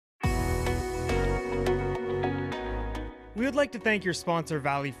We would like to thank your sponsor,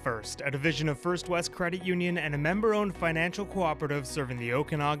 Valley First, a division of First West Credit Union and a member-owned financial cooperative serving the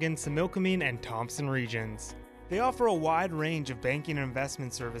Okanagan, Similkameen, and Thompson regions. They offer a wide range of banking and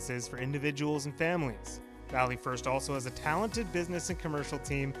investment services for individuals and families. Valley First also has a talented business and commercial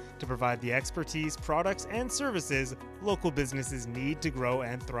team to provide the expertise, products, and services local businesses need to grow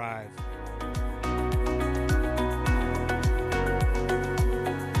and thrive.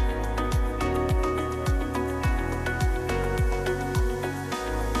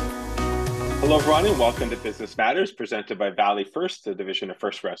 Hello, everyone, and welcome to Business Matters, presented by Valley First, the division of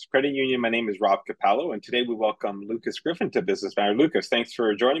First West Credit Union. My name is Rob Capello, and today we welcome Lucas Griffin to Business Matters. Lucas, thanks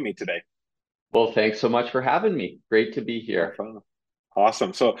for joining me today. Well, thanks so much for having me. Great to be here.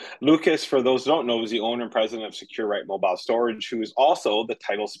 Awesome. So Lucas, for those who don't know, is the owner and president of Secure-Rite Mobile Storage, who is also the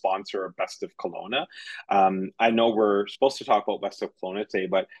title sponsor of Best of Kelowna. I know we're supposed to talk about Best of Kelowna today,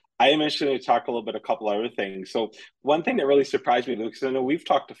 but I am interested to talk a little bit, a couple other things. So one thing that really surprised me, Lucas, I know we've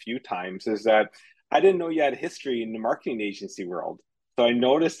talked a few times, is that I didn't know you had history in the marketing agency world. So I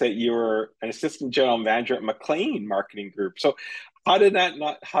noticed that you were an assistant general manager at McLean Marketing Group. So how did I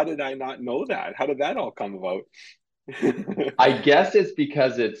not know that? How did that all come about? I guess it's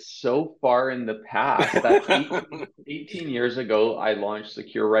because it's so far in the past. That's 18 years ago, I launched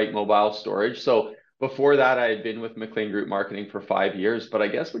Secure-Rite Mobile Storage. So before that, I had been with McLean Group Marketing for 5 years. But I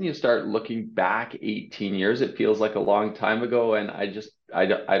guess when you start looking back 18 years, it feels like a long time ago. And I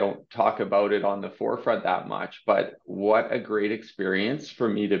don't talk about it on the forefront that much. But what a great experience for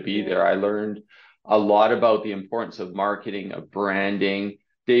me to be there. I learned a lot about the importance of marketing, of branding.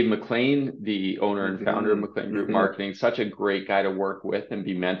 Dave McLean, the owner and founder of McLean Group Marketing, such a great guy to work with and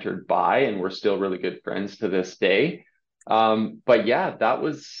be mentored by, and we're still really good friends to this day. But yeah, that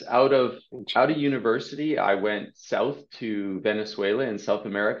was out of university. I went south to Venezuela in South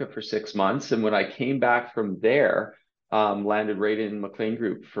America for 6 months, and when I came back from there, landed right in McLean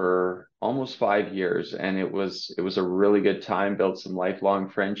Group for almost 5 years, and it was a really good time. Built some lifelong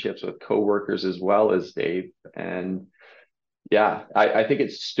friendships with coworkers as well as Dave, and yeah, I think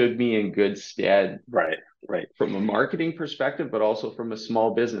it stood me in good stead. Right. From a marketing perspective, but also from a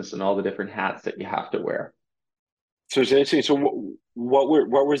small business and all the different hats that you have to wear. So it's interesting. So what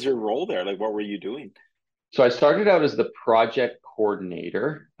was your role there? Like, what were you doing? So I started out as the project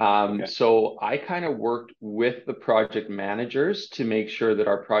coordinator. Okay. So I kind of worked with the project managers to make sure that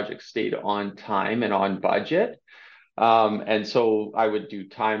our project stayed on time and on budget. And so I would do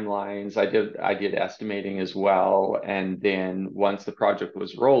timelines. I did estimating as well. And then once the project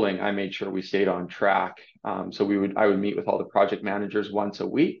was rolling, I made sure we stayed on track. So I would meet with all the project managers once a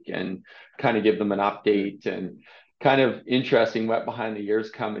week and kind of give them an update, and kind of interesting, wet behind the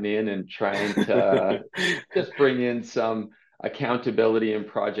ears coming in and trying to just bring in some accountability and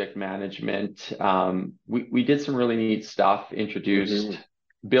project management. We did some really neat stuff,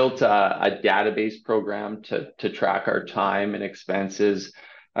 built a database program to track our time and expenses.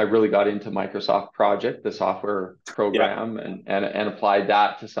 I really got into Microsoft Project, the software program, and applied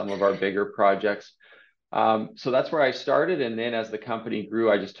that to some of our bigger projects. So that's where I started. And then as the company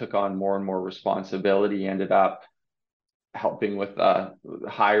grew, I just took on more and more responsibility, ended up helping with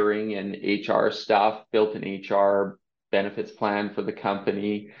hiring and HR stuff, built an HR benefits plan for the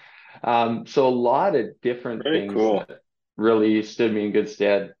company. So a lot of different things. Cool. That really stood me in good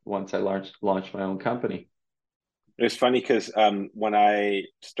stead once I launched my own company. It's funny because when I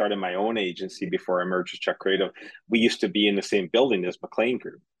started my own agency before I merged with Chuck Creative, we used to be in the same building as McLean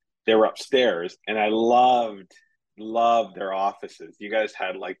Group. They were upstairs, and I loved their offices. You guys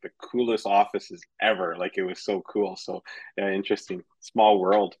had like the coolest offices ever. Like, it was so cool. So interesting. Small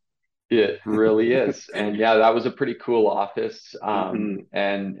world. It really is. And yeah, that was a pretty cool office. And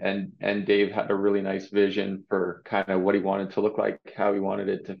Dave had a really nice vision for kind of what he wanted to look like, how he wanted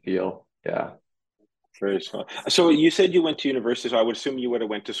it to feel. Yeah. Very small. So you said you went to university, so I would assume you would have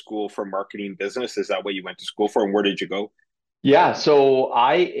went to school for marketing business. Is that what you went to school for, and where did you go? Yeah, so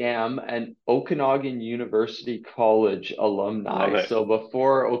I am an Okanagan University College alumni. So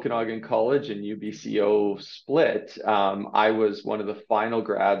before Okanagan College and UBCO split, I was one of the final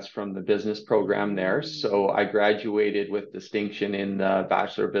grads from the business program there. So I graduated with distinction in the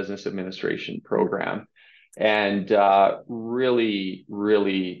Bachelor of Business Administration program, and really,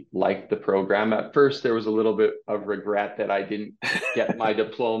 really liked the program. At first, there was a little bit of regret that I didn't get my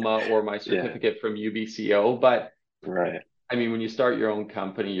diploma or my certificate from UBCO, but I mean, when you start your own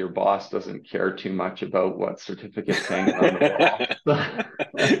company, your boss doesn't care too much about what certificates hang on the wall.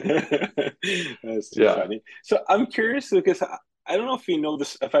 That's too funny. So I'm curious, Lucas. I don't know if you know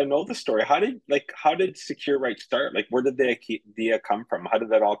this. If I know the story, how did Secure-Rite start? Like, where did the idea come from? How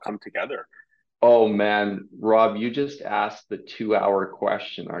did that all come together? Oh man, Rob, you just asked the 2 hour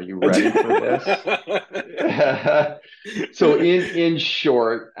question. Are you ready for this? So in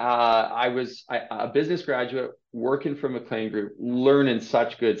short, a business graduate working for McLean Group, learning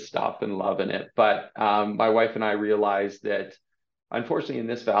such good stuff and loving it. But my wife and I realized that unfortunately in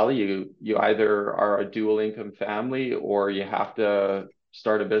this valley, you either are a dual income family or you have to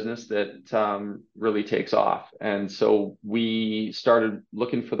start a business that really takes off. And so we started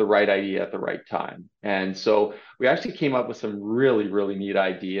looking for the right idea at the right time. And so we actually came up with some really, really neat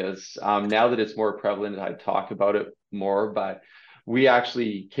ideas. Now that it's more prevalent, I talk about it more, but we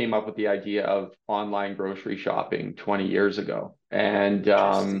actually came up with the idea of online grocery shopping 20 years ago. And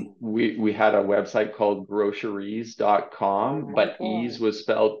Interesting. we had a website called Oh groceries.com, my but ease God. was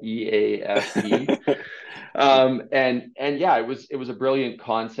spelled EASE. And yeah, it was a brilliant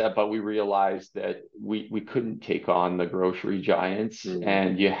concept, but we realized that we couldn't take on the grocery giants,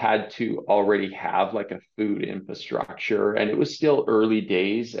 and you had to already have like a food infrastructure, and it was still early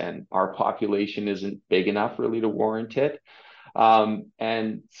days, and our population isn't big enough really to warrant it.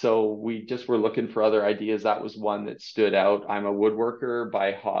 And so we just were looking for other ideas. That was one that stood out. I'm a woodworker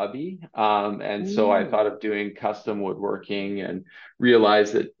by hobby. And so I Mm. thought of doing custom woodworking and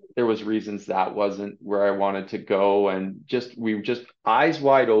realized that there was reasons that wasn't where I wanted to go. And we were just eyes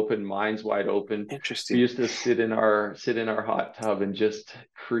wide open, minds wide open. We Interesting. used to sit in our hot tub and just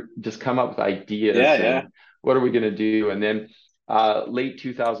come up with Yeah, ideas yeah. and what are we going to do? And then late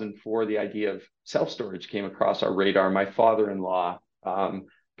 2004, the idea of self-storage came across our radar. My father-in-law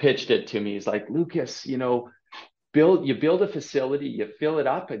pitched it to me. He's like, Lucas, build a facility, you fill it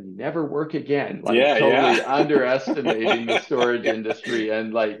up, and you never work again. Like Yeah, totally yeah. underestimating the storage Yeah, industry.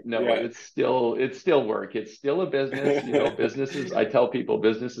 And like, no, yeah. it's still work. It's still a business. Businesses, I tell people,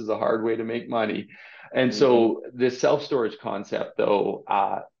 business is a hard way to make money. And Hmm. so this self-storage concept, though,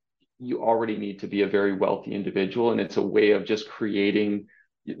 you already need to be a very wealthy individual, and it's a way of just creating.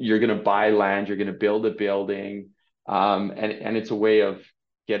 You're going to buy land, you're going to build a building, and it's a way of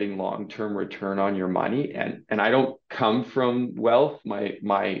getting long-term return on your money. And I don't come from wealth.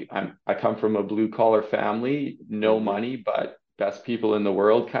 I come from a blue collar family, no Hmm. money, but best people in the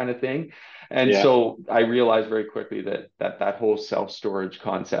world kind of thing. And Yeah. so I realized very quickly that whole self-storage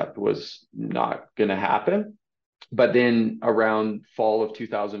concept was not going to happen. But then around fall of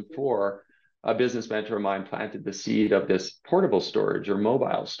 2004, a business mentor of mine planted the seed of this portable storage or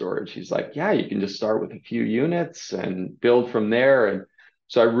mobile storage. He's like, yeah, you can just start with a few units and build from there. And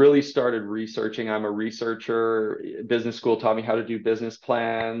so I really started researching. I'm a researcher. Business school taught me how to do business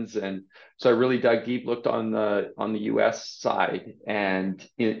plans. And so I really dug deep, looked on the US side. And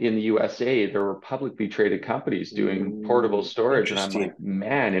in the USA, there were publicly traded companies doing portable Mm, storage. And I'm interesting. like,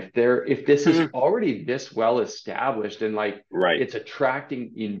 man, if this is already this well established and like Right. it's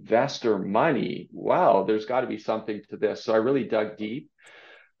attracting investor money, wow, there's got to be something to this. So I really dug deep.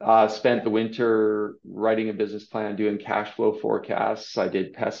 Spent the winter writing a business plan, doing cash flow forecasts. I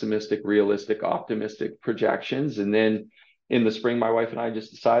did pessimistic, realistic, optimistic projections. And then in the spring, my wife and I just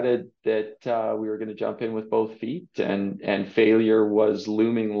decided that we were going to jump in with both feet. And failure was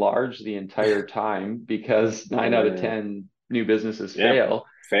looming large the entire time because 9 out of 10 new businesses Yeah. fail.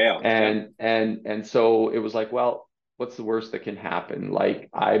 Fail. Yeah. And so it was like, well, what's the worst that can happen? Like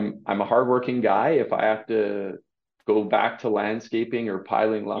I'm a hardworking guy. If I have to go back to landscaping or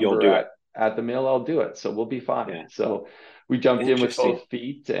piling You'll lumber do it. at the mill, I'll do it. So we'll be fine. Yeah. So we jumped in with Interesting. both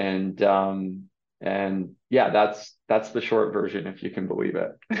feet, and yeah, that's the short version, if you can believe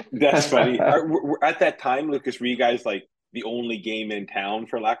That's funny. it. At that time, Lucas, were you guys like the only game in town,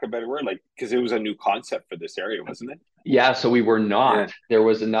 for lack of a better word? Like, because it was a new concept for this area, wasn't it? Yeah, so we were Yeah. not. There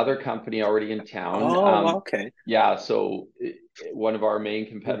was another company already in town. Oh, okay. Yeah, so one of our main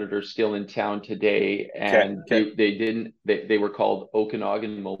competitors still in town today, Okay. and Okay. they were called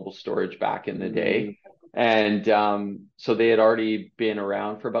Okanagan Mobile Storage back in the Mm, day, and so they had already been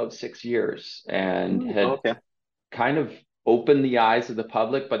around for about 6 years and had okay. kind of opened the eyes of the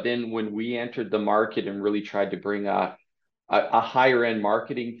public. But then when we entered the market and really tried to bring a higher end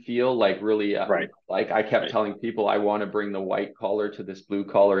marketing feel, like really, Right. like I kept Right. telling people I want to bring the white collar to this blue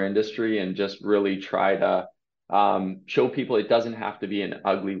collar industry and just really try to show people it doesn't have to be an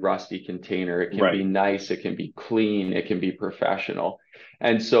ugly, rusty container. It can Right. be nice, it can be clean, it can be professional.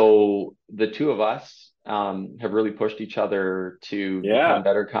 And so the two of us have really pushed each other to become Yeah.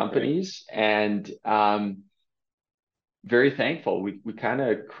 better Right. companies. And very thankful. We kind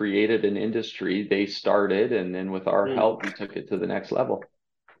of created an industry. They started, and then with our Mm, help, we took it to the next level.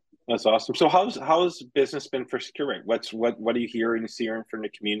 that's awesome. So how's business been for Secure-Rite? What are you hearing, seeing from the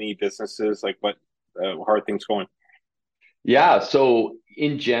community businesses? Like how are things going? Yeah. So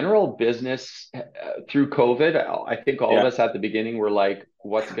in general, business through COVID, I think all of Yeah. us at the beginning were like,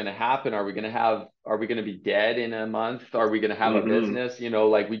 what's going to happen? Are we going to be dead in a month? Are we going to have a Hmm. business?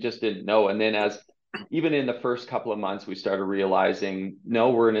 Like we just didn't know. And then even in the first couple of months, we started realizing, no,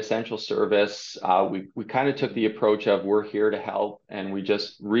 we're an essential service. We kind of took the approach of we're here to help. And we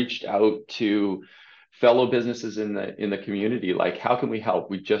just reached out to fellow businesses in the community. Like, how can we help?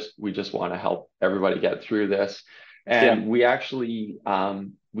 We just want to help everybody get through this. Yeah. And we actually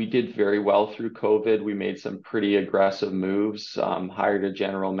we did very well through COVID. We made some pretty aggressive moves, hired a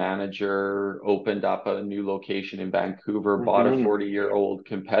general manager, opened up a new location in Vancouver, bought a Hmm. 40-year-old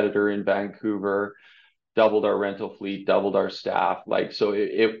competitor in Vancouver, doubled our rental fleet, doubled our staff. Like, so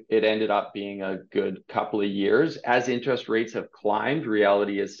it ended up being a good couple of years. As interest rates have climbed,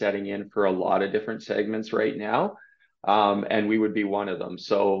 reality is setting in for a lot of different segments right now. And we would be one of them.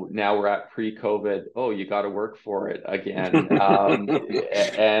 So now we're at pre-COVID. Oh, you got to work for it again. And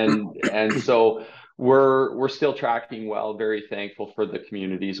so we're still tracking well. Very thankful for the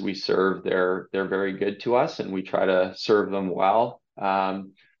communities we serve. They're very good to us, and we try to serve them well.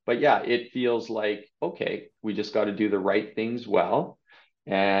 But yeah, it feels like, okay, we just got to do the right things well.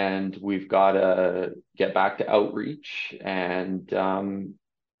 And we've got to get back to outreach. And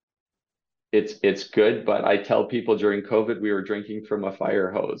it's good. But I tell people during COVID, we were drinking from a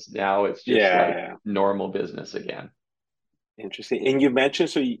fire hose. Now it's just like Yeah. normal business again. Interesting. And you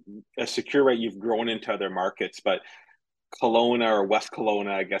mentioned a Secure, right? You've grown into other markets, but Kelowna or West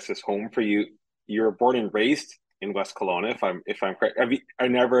Kelowna, I guess, is home for you. You're born and raised in West Kelowna, if I'm correct. Have you are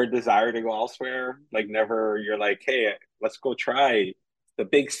never a desire to go elsewhere? Like never, you're like, hey, let's go try the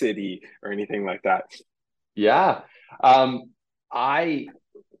big city or anything like that. Yeah. Um, I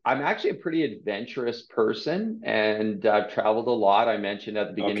I'm actually a pretty adventurous person, and I've traveled a lot. I mentioned at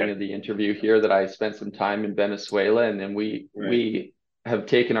the beginning Okay. of the interview here that I spent some time in Venezuela, and then we Right. we have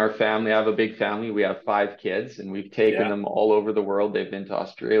taken our family. I have a big family. We have 5 kids, and we've taken Yeah. them all over the world. They've been to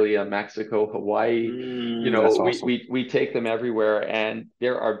Australia, Mexico, Hawaii. That's We awesome. we take them everywhere, and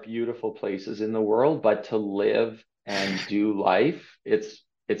there are beautiful places in the world, but to live and do life, it's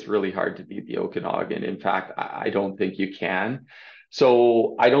really hard to beat the Okanagan. In fact, I don't think you can.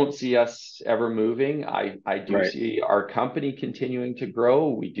 So I don't see us ever moving. I do Right. see our company continuing to grow.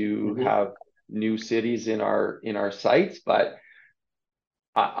 We do Hmm. have new cities in our sites, but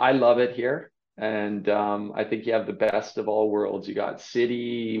I love it here. And I think you have the best of all worlds. You got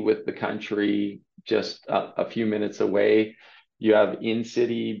city with the country just a few minutes away. You have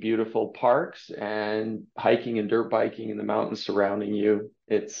in-city beautiful parks and hiking and dirt biking in the mountains surrounding you.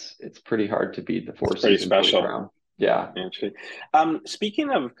 It's pretty hard to beat the It's four pretty seasons way special. round. Yeah. Interesting. Speaking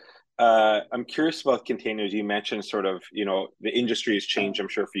of, I'm curious about containers. You mentioned sort of, the industry has changed, I'm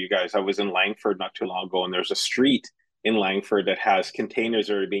sure, for you guys. I was in Langford not too long ago, and there's a street in Langford that has containers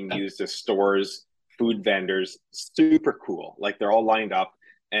that are being used as stores, food vendors. Super cool. Like they're all lined up,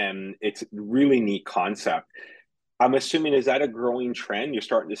 and it's a really neat concept. I'm assuming, is that a growing trend? You're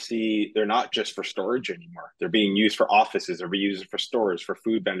starting to see they're not just for storage anymore. They're being used for offices. They're being used for stores, for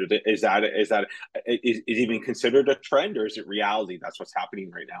food vendors. Is even considered a trend, or is it reality? That's what's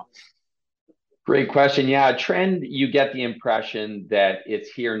happening right now. Great question. Yeah, trend, you get the impression that it's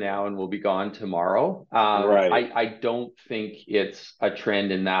here now and will be gone tomorrow. Right. I don't think it's a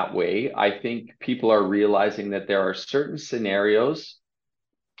trend in that way. I think people are realizing that there are certain scenarios,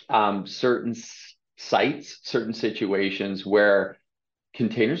 certain sites, certain situations where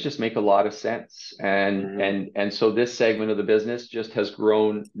containers just make a lot of sense. And Hmm. and and so this segment of the business just has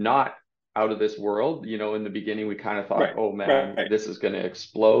grown not out of this world. In the beginning we kind of thought, Right. oh man, Right. this is going to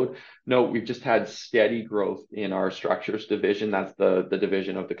explode. No, we've just had steady growth in our structures division. That's the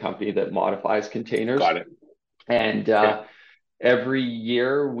division of the company that modifies containers. Got it. And Okay. every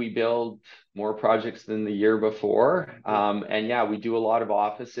year we build more projects than the year before. And yeah, we do a lot of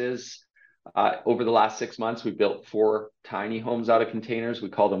offices. Over the last 6 months, we built 4 tiny homes out of containers. We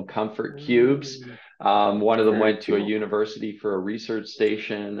call them comfort cubes. Mm, One of them very went to a cool. university for a research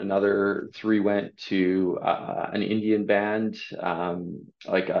station. Another 3 went to an Indian band,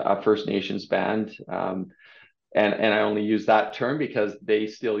 like a First Nations band. And I only use that term because they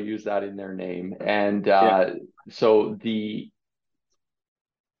still use that in their name. And Yeah. so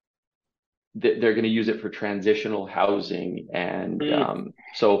they're going to use it for transitional housing. And Mm,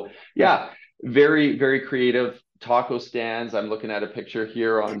 so, yeah, very, very creative taco stands. I'm looking at a picture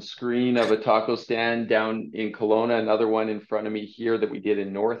here on screen of a taco stand down in Kelowna, another one in front of me here that we did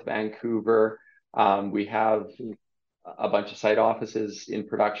in North Vancouver. We have mm, a bunch of site offices in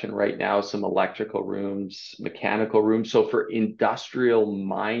production right now, some electrical rooms, mechanical rooms. So for industrial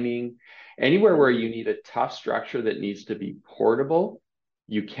mining, Anywhere where you need a tough structure that needs to be portable,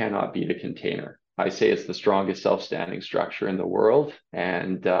 you cannot beat a container. I say it's the strongest self-standing structure in the world,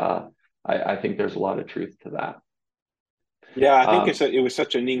 and I think there's a lot of truth to that. Yeah, I think it was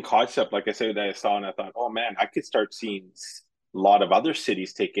such a neat concept. Like I said, that I saw and I thought, oh man, I could start seeing a lot of other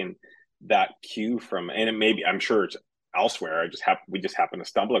cities taking that cue from, and it maybe I'm sure it's elsewhere. We just happen to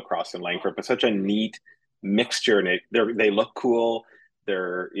stumble across in Langford, but such a neat mixture, and they look cool. It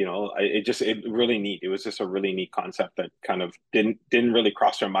really neat. It was just a really neat concept that kind of didn't really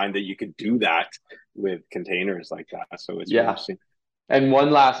cross our mind that you could do that with containers like that. So it's really interesting. And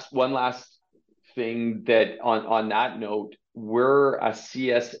one last thing that on that note, we're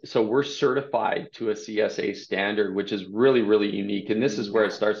certified to a CSA standard, which is really, really unique. And this is where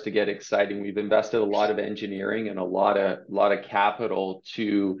it starts to get exciting. We've invested a lot of engineering and a lot of capital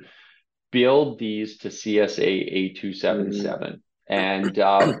to build these to CSA A277. And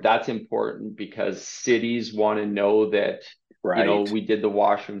that's important because cities want to know that, we did the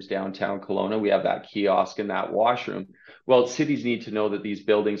washrooms downtown Kelowna. We have that kiosk and that washroom. Well, cities need to know that these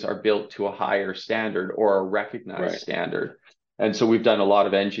buildings are built to a higher standard or a recognized standard. And so we've done a lot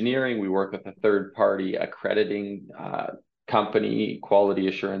of engineering. We work with a third-party accrediting company, Quality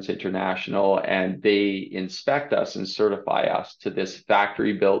Assurance International, and they inspect us and certify us to this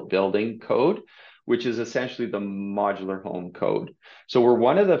factory-built building code, which is essentially the modular home code. So we're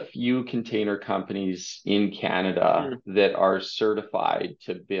one of the few container companies in Canada that are certified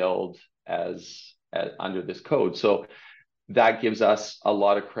to build as under this code. So that gives us a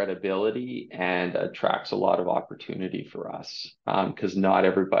lot of credibility and attracts a lot of opportunity for us, because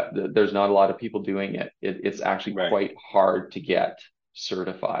there's not a lot of people doing it. It's actually quite hard to get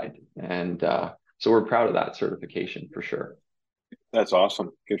certified. And so we're proud of that certification for sure. That's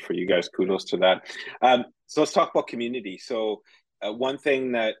awesome. Good for you guys. Kudos to that. So let's talk about community. So one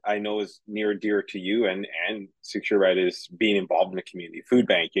thing that I know is near and dear to you and Secure-Rite is being involved in the community. Food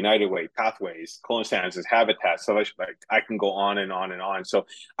Bank, United Way, Pathways, Kelowna Standards, Habitat. So I can go on and on and on. So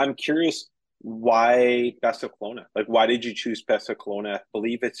I'm curious, why Best of Kelowna? Like, why did you choose Best of Kelowna? I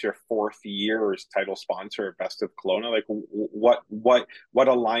believe it's your 4th year as title sponsor of Best of Kelowna. Like, what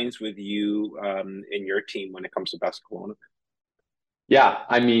aligns with you and your team when it comes to Best of Kelowna? Yeah,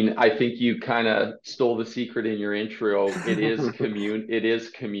 I mean, I think you kind of stole the secret in your intro. It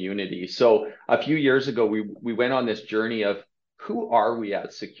is community. So a few years ago, we went on this journey of who are we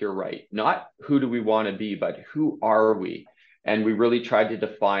at Secure-Rite? Not who do we want to be, but who are we? And we really tried to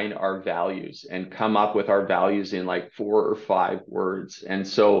define our values and come up with our values in like 4 or 5 words. And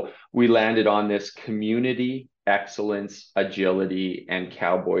so we landed on this: community, excellence, agility, and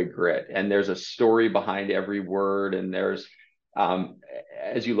cowboy grit. And there's a story behind every word, and there's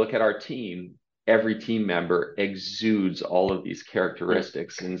as you look at our team, every team member exudes all of these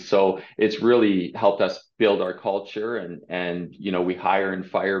characteristics. And so it's really helped us build our culture, and we hire and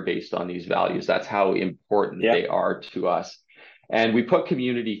fire based on these values. That's how important they are to us. And we put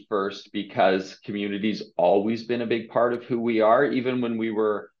community first because community's always been a big part of who we are, even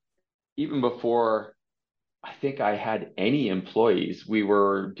before I think I had any employees. We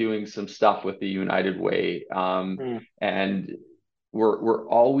were doing some stuff with the United Way, and we're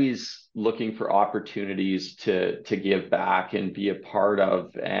always looking for opportunities to give back and be a part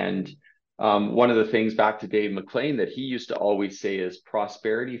of. And one of the things, back to Dave McLean, that he used to always say is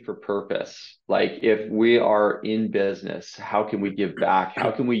prosperity for purpose. Like, if we are in business, how can we give back? How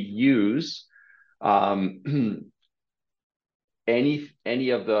can we use any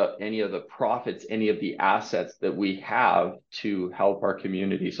of the profits, any of the assets that we have to help our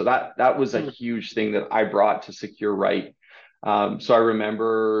community? So that was a huge thing that I brought to Secure-Rite. So I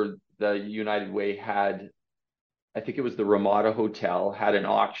remember the United Way had, I think it was the Ramada Hotel, had an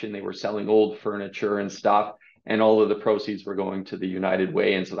auction. They were selling old furniture and stuff, and all of the proceeds were going to the United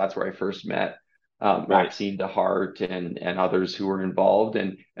Way. And so that's where I first met Maxine DeHart and others who were involved.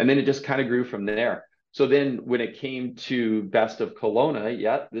 And then it just kind of grew from there. So then when it came to Best of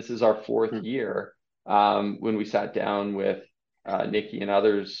Kelowna, this is our 4th year. When we sat down with Nikki and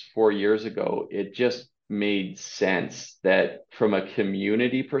others 4 years ago, it just made sense that from a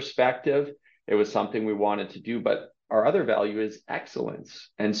community perspective, it was something we wanted to do. But our other value is excellence.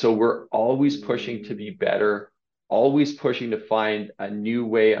 And so we're always pushing to be better, always pushing to find a new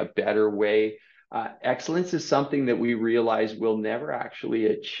way, a better way. Excellence is something that we realize we'll never actually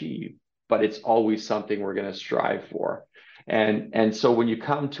achieve, but it's always something we're going to strive for. And so when you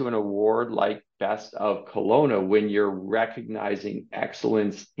come to an award like Best of Kelowna, when you're recognizing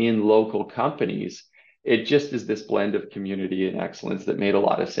excellence in local companies, it just is this blend of community and excellence that made a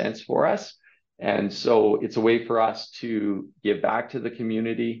lot of sense for us. And so it's a way for us to give back to the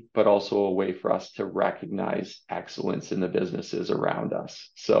community, but also a way for us to recognize excellence in the businesses around us.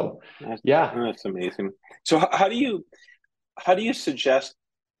 So, yeah. That's amazing. So how do you suggest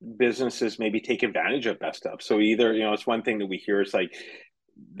businesses maybe take advantage of best of? So either, it's one thing that we hear is like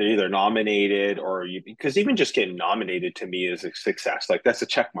they're either nominated or because even just getting nominated to me is a success. Like that's a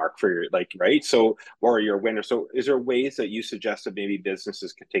check mark for your, like, right? So, or you're a winner. So is there ways that you suggest that maybe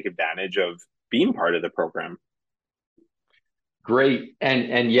businesses can take advantage of being part of the program? Great.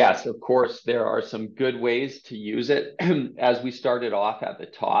 And yes, of course, there are some good ways to use it. As we started off at the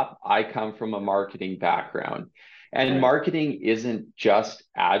top, I come from a marketing background. And Right. marketing isn't just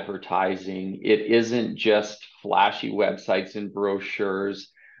advertising. It isn't just flashy websites and brochures.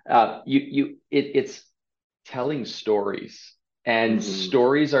 It's telling stories. And Mm-hmm.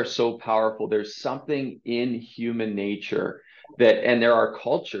 stories are so powerful. There's something in human nature and there are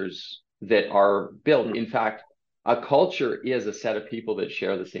cultures that are built. In fact, a culture is a set of people that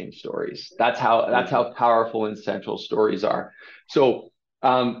share the same stories. Mm-hmm. That's how powerful and central stories are. So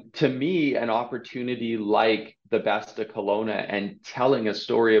to me, an opportunity like the Best of Kelowna and telling a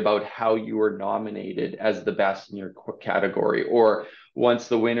story about how you were nominated as the best in your category, or once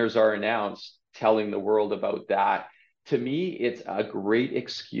the winners are announced, telling the world about that. To me, it's a great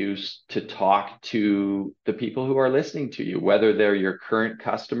excuse to talk to the people who are listening to you, whether they're your current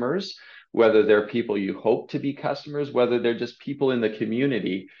customers, whether they're people you hope to be customers, whether they're just people in the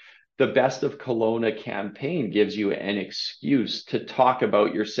community. The Best of Kelowna campaign gives you an excuse to talk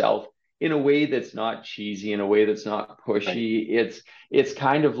about yourself in a way that's not cheesy, in a way that's not Right. pushy. It's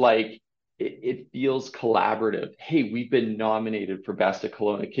kind of like it feels collaborative. Hey, we've been nominated for Best of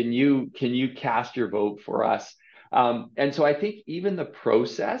Kelowna. Can you cast your vote for us? And so I think even the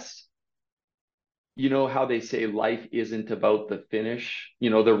process, you know how they say life isn't about the finish,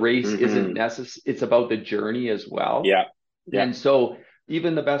 the race isn't Mm-hmm. necessary, it's about the journey as well. Yeah. Yeah. And so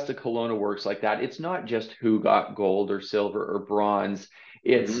even the Best of Kelowna works like that. It's not just who got gold or silver or bronze. Mm-hmm.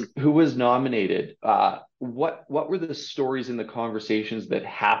 It's who was nominated. What were the stories and the conversations that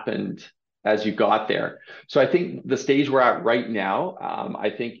happened as you got there? So I think the stage we're at right now, I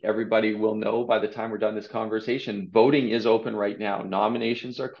think everybody will know by the time we're done this conversation, voting is open right now.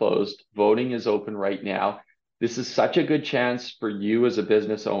 Nominations are closed. Voting is open right now. This is such a good chance for you as a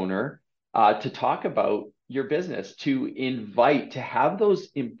business owner to talk about your business, to invite, to have those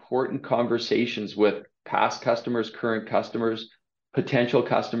important conversations with past customers, current customers, potential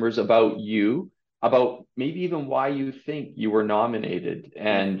customers about you, about maybe even why you think you were nominated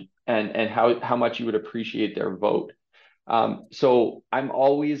and how much you would appreciate their vote. So I'm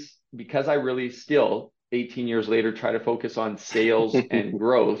always, because I really still 18 years later try to focus on sales and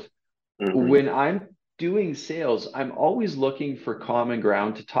growth. Mm-hmm. When I'm doing sales, I'm always looking for common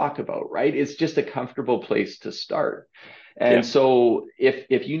ground to talk about, right? It's just a comfortable place to start. And Yeah. so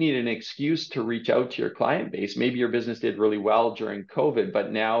if you need an excuse to reach out to your client base, maybe your business did really well during COVID,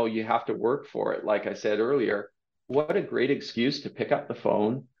 but now you have to work for it. Like I said earlier, what a great excuse to pick up the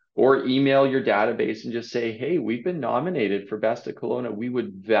phone or email your database and just say, hey, we've been nominated for Best of Kelowna. We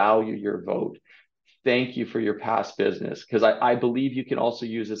would value your vote. Thank you for your past business, because I believe you can also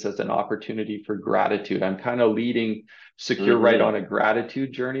use this as an opportunity for gratitude. I'm kind of leading Secure-Rite Mm-hmm. on a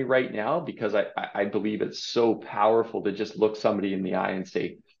gratitude journey right now because I believe it's so powerful to just look somebody in the eye and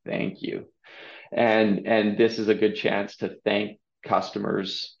say thank you. And this is a good chance to thank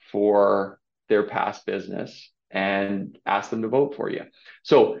customers for their past business and ask them to vote for you.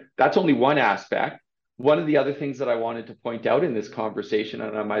 So that's only one aspect. One of the other things that I wanted to point out in this conversation,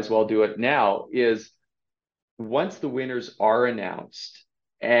 and I might as well do it now, is once the winners are announced,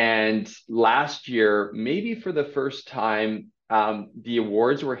 and last year, maybe for the first time, the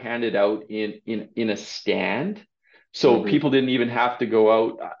awards were handed out in a stand. So Mm-hmm. people didn't even have to go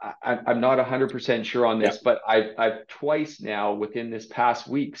out. I'm not 100% sure on Yeah. this, but I've twice now within this past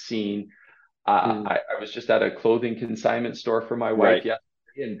week seen. Mm. I was just at a clothing consignment store for my wife Right.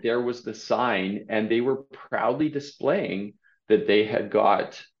 yesterday, and there was the sign, and they were proudly displaying that they had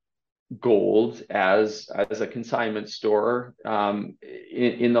got gold as a consignment store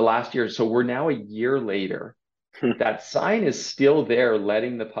in the last year. So we're now a year later. That sign is still there,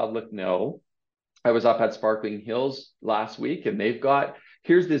 letting the public know. I was up at Sparkling Hills last week, and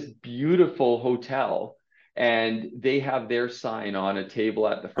here's this beautiful hotel, and they have their sign on a table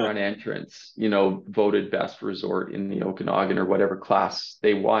at the front entrance, voted best resort in the Okanagan or whatever class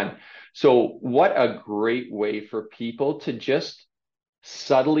they won. So, what a great way for people to just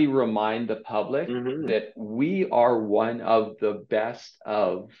subtly remind the public Mm-hmm. that we are one of the best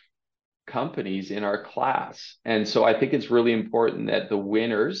of companies in our class. And so I think it's really important that the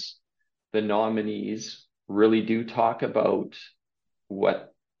winners the nominees really do talk about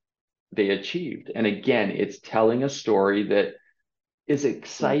what they achieved. And again, it's telling a story that is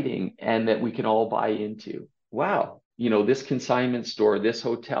exciting and that we can all buy into. Wow, this consignment store, this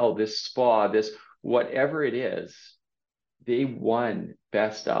hotel, this spa, this whatever it is, they won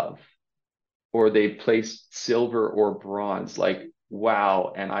best of, or they placed silver or bronze. Like,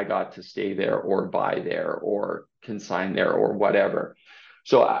 wow, and I got to stay there or buy there or consign there or whatever.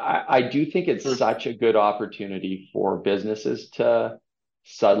 So I do think it's such a good opportunity for businesses to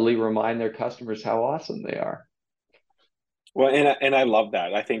subtly remind their customers how awesome they are. Well, and I love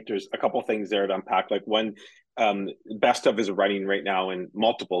that. I think there's a couple things there to unpack. Like one, Best of is running right now in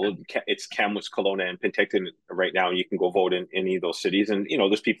multiple. It's Kamloops, Kelowna, and Penticton right now. You can go vote in any of those cities, and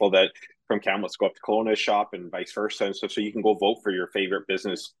there's people that from Kamloops go up to Kelowna shop and vice versa, and so you can go vote for your favorite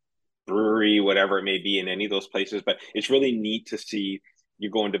business, brewery, whatever it may be, in any of those places. But it's really neat to see you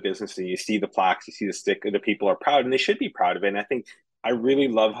go into business and you see the plaques, you see the stick, and the people are proud, and they should be proud of it. And I think I really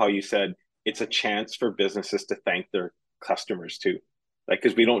love how you said it's a chance for businesses to thank their customers too, like,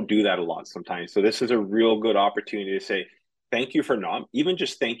 because we don't do that a lot sometimes. So this is a real good opportunity to say thank you for even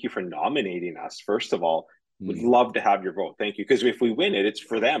just thank you for nominating us. First of all, would love to have your vote. Thank you, because if we win it, it's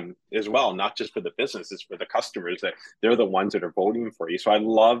for them as well, not just for the business. It's for the customers, that they're the ones that are voting for you. So I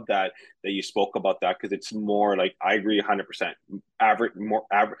love that you spoke about that, because it's more like, I agree 100%.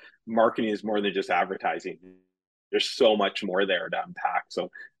 Marketing is more than just advertising. There's so much more there to unpack.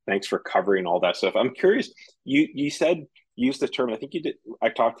 So thanks for covering all that stuff. I'm curious, you said, use the term, I think you did, I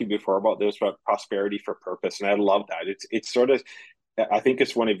talked to you before about this, about prosperity for purpose. And I love that. It's sort of, I think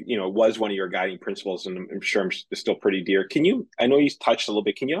it's one of, was one of your guiding principles, and I'm sure it's still pretty dear. I know you touched a little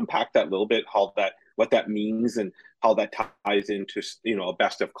bit, can you unpack that a little bit, what that means and how that ties into, a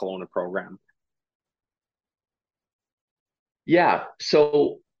Best of Kelowna program? Yeah.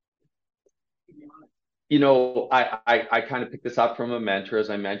 So, I kind of picked this up from a mentor, as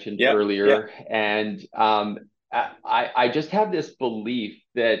I mentioned earlier. Yeah. And I just have this belief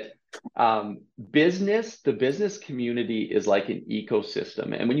that the business community is like an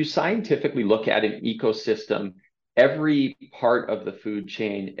ecosystem. And when you scientifically look at an ecosystem, every part of the food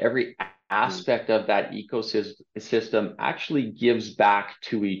chain, every aspect of that ecosystem actually gives back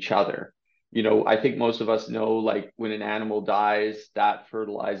to each other. I think most of us know, like, when an animal dies, that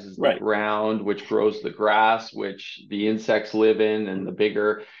fertilizes the ground, which grows the grass, which the insects live in, and the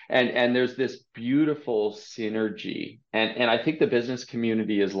bigger, and there's this beautiful synergy. And I think the business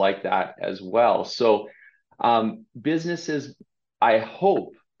community is like that as well. So businesses, I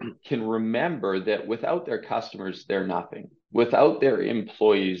hope, can remember that without their customers, they're nothing. Without their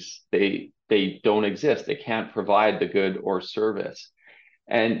employees, they don't exist. They can't provide the good or service.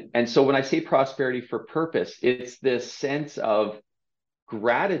 And so when I say prosperity for purpose, it's this sense of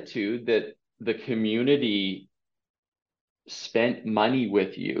gratitude that the community spent money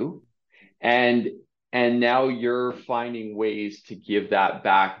with you, and now you're finding ways to give that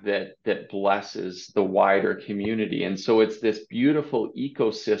back that blesses the wider community. And so it's this beautiful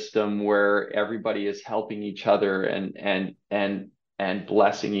ecosystem where everybody is helping each other and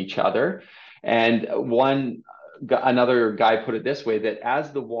blessing each other. And another guy put it this way, that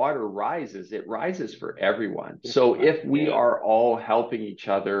as the water rises, it rises for everyone. So if we are all helping each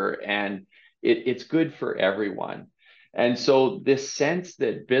other, and it's good for everyone. And so this sense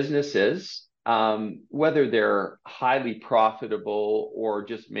that businesses, whether they're highly profitable or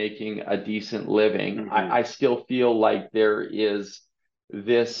just making a decent living, I still feel like there is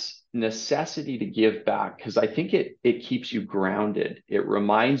this necessity to give back, because I think it keeps you grounded. It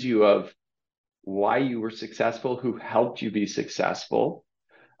reminds you of why you were successful, who helped you be successful,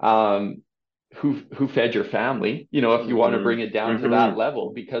 who fed your family, if you want to bring it down to that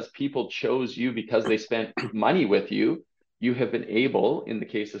level, because people chose you, because they spent money with you. You have been able, in the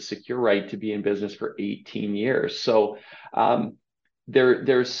case of Secure-Rite, to be in business for 18 years. So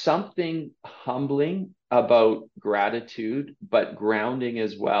there's something humbling about gratitude, but grounding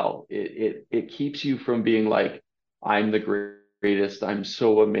as well. It keeps you from being like, I'm the greatest, I'm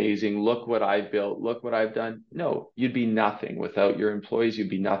so amazing, look what I built, look what I've done. No, you'd be nothing without your employees, you'd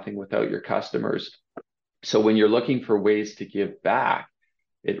be nothing without your customers. So when you're looking for ways to give back,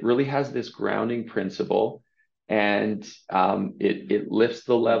 it really has this grounding principle, and it lifts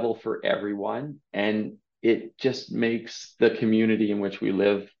the level for everyone, and it just makes the community in which we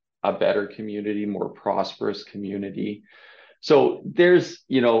live a better community, more prosperous community. So there's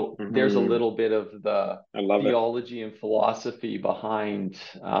a little bit of the theology and philosophy behind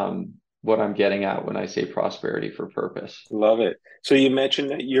what I'm getting at when I say prosperity for purpose. Love it. So you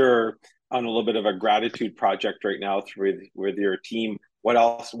mentioned that you're on a little bit of a gratitude project right now with your team. What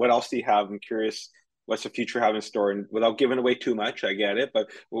else do you have? I'm curious. What's the future have in store? And without giving away too much, I get it. But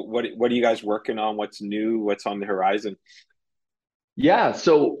what are you guys working on? What's new? What's on the horizon? Yeah,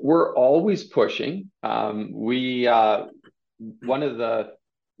 so we're always pushing. We one of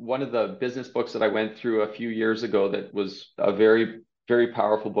the business books that I went through a few years ago that was a very, very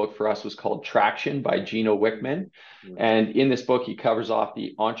powerful book for us was called Traction by Gino Wickman. And in this book, he covers off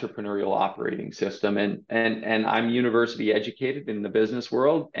the entrepreneurial operating system. And I'm university educated in the business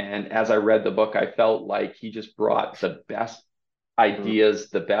world. And as I read the book, I felt like he just brought the best ideas,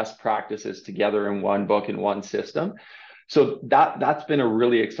 the best practices together in one book, in one system. So that's been a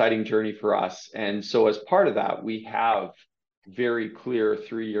really exciting journey for us. And so as part of that, we have very clear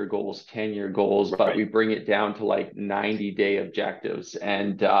 3-year goals, 10-year goals, but we bring it down to like 90-day objectives.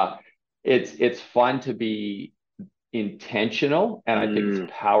 And it's fun to be intentional, and I think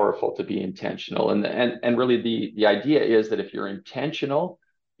it's powerful to be intentional. And really the idea is that if you're intentional,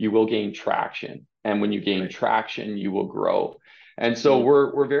 you will gain traction. And when you gain traction, you will grow. And so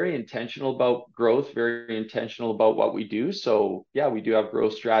we're very intentional about growth, very intentional about what we do. So yeah, we do have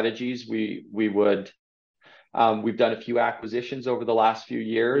growth strategies. We've done a few acquisitions over the last few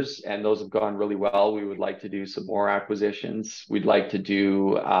years, and those have gone really well. We would like to do some more acquisitions. We'd like to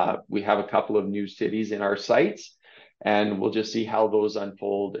do, we have a couple of new cities in our sights, and we'll just see how those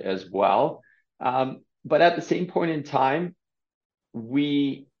unfold as well. But at the same point in time,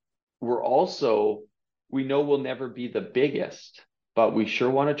 we know we'll never be the biggest, but we sure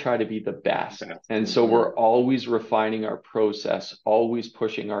want to try to be the best. And so we're always refining our process, always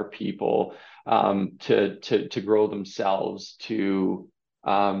pushing our people to grow themselves.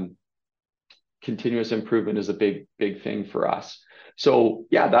 Continuous improvement is a big thing for us. So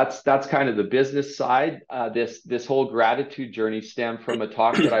yeah, that's kind of the business side. This whole gratitude journey stemmed from a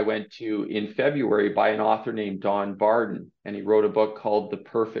talk that I went to in February by an author named Don Barden, and he wrote a book called The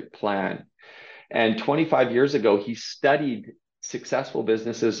Perfect Plan. And 25 years ago, he studied successful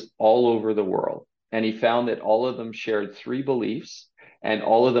businesses all over the world. And he found that all of them shared 3 beliefs, and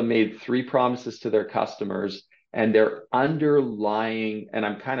all of them made 3 promises to their customers. And their underlying, and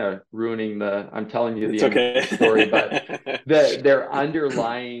I'm kind of I'm telling you the end of the story, but their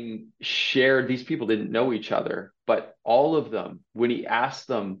underlying shared, these people didn't know each other, but all of them, when he asked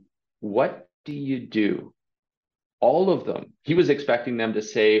them, what do you do? All of them, he was expecting them to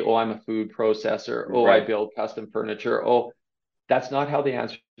say, oh, I'm a food processor. Oh, I build custom furniture. Oh, that's not how they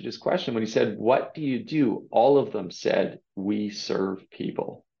answered his question. When he said, what do you do? All of them said, we serve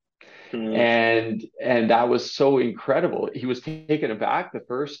people. And that was so incredible. He was taken aback the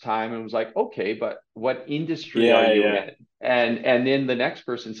first time and was like, okay, but what industry are you in? And then the next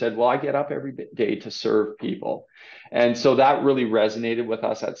person said, well, I get up every day to serve people. And so that really resonated with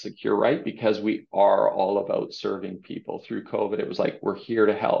us at Secure-Rite, because we are all about serving people. Through COVID, it was like, we're here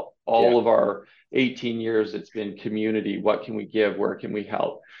to help. All of our 18 years, it's been community. What can we give? Where can we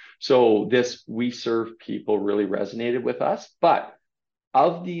help? So this we serve people really resonated with us. But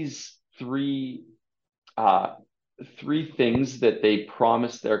of these three things that they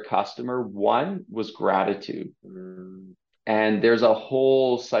promised their customer, one was gratitude. And there's a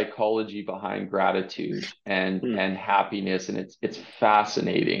whole psychology behind gratitude and happiness, and it's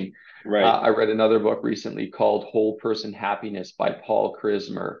fascinating. I read another book recently called Whole Person Happiness by Paul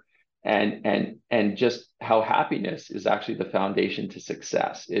Krismer, and just how happiness is actually the foundation to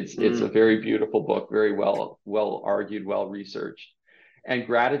success. It's a very beautiful book, very well argued, well researched. And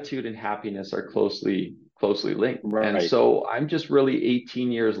gratitude and happiness are closely linked. And so I'm just really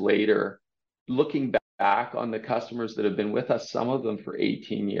 18 years later, looking back on the customers that have been with us, some of them for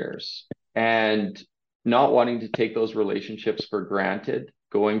 18 years, and not wanting to take those relationships for granted,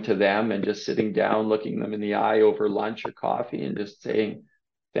 going to them and just sitting down, looking them in the eye over lunch or coffee and just saying,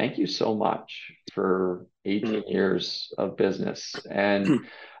 thank you so much for 18 years of business. And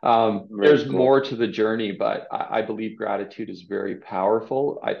there's more to the journey, but I believe gratitude is very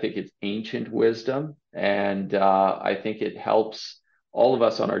powerful. I think it's ancient wisdom, and I think it helps all of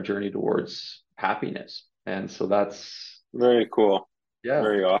us on our journey towards happiness. And so that's very cool. Yeah,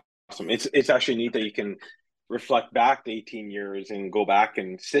 very awesome. It's actually neat that you can reflect back to 18 years and go back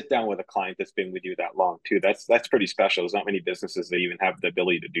and sit down with a client that's been with you that long too. That's pretty special. There's not many businesses that even have the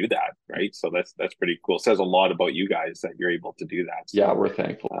ability to do that, right? So that's pretty cool. It says a lot about you guys that you're able to do that. So, yeah, we're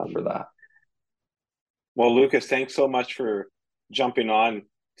thankful for that. Well, Lucas, thanks so much for jumping on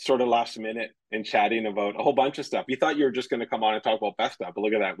sort of last minute and chatting about a whole bunch of stuff. You thought you were just going to come on and talk about best stuff, but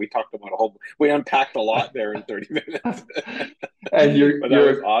look at that. We talked about we unpacked a lot there in 30 minutes. And that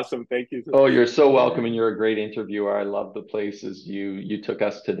was awesome. Thank you. Oh, you're so welcome. And you're a great interviewer. I love the places you took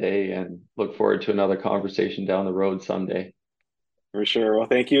us today, and look forward to another conversation down the road someday. For sure. Well,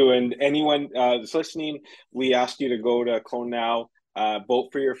 thank you. And anyone that's listening, we ask you to go to Clone Now, vote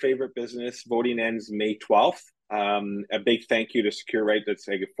for your favorite business. Voting ends May 12th. A big thank you to Secure-Rite. That's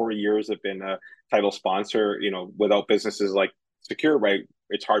like 4 years have been a title sponsor. You know, without businesses like Secure-Rite,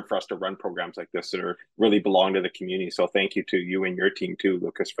 it's hard for us to run programs like this that are really belong to the community. So thank you to you and your team too,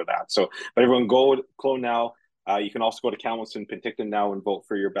 Lucas, for that. So, but everyone go to Clone Now. You can also go to Kamloops Penticton now and vote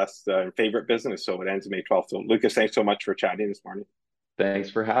for your best favorite business. So it ends May 12th. So Lucas, thanks so much for chatting this morning. Thanks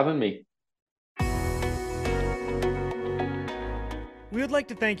for having me. We would like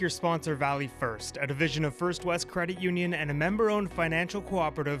to thank your sponsor, Valley First, a division of First West Credit Union and a member-owned financial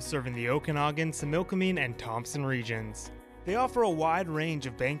cooperative serving the Okanagan, Similkameen, and Thompson regions. They offer a wide range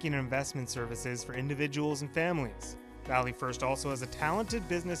of banking and investment services for individuals and families. Valley First also has a talented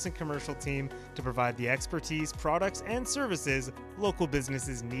business and commercial team to provide the expertise, products, and services local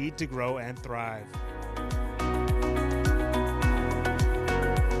businesses need to grow and thrive.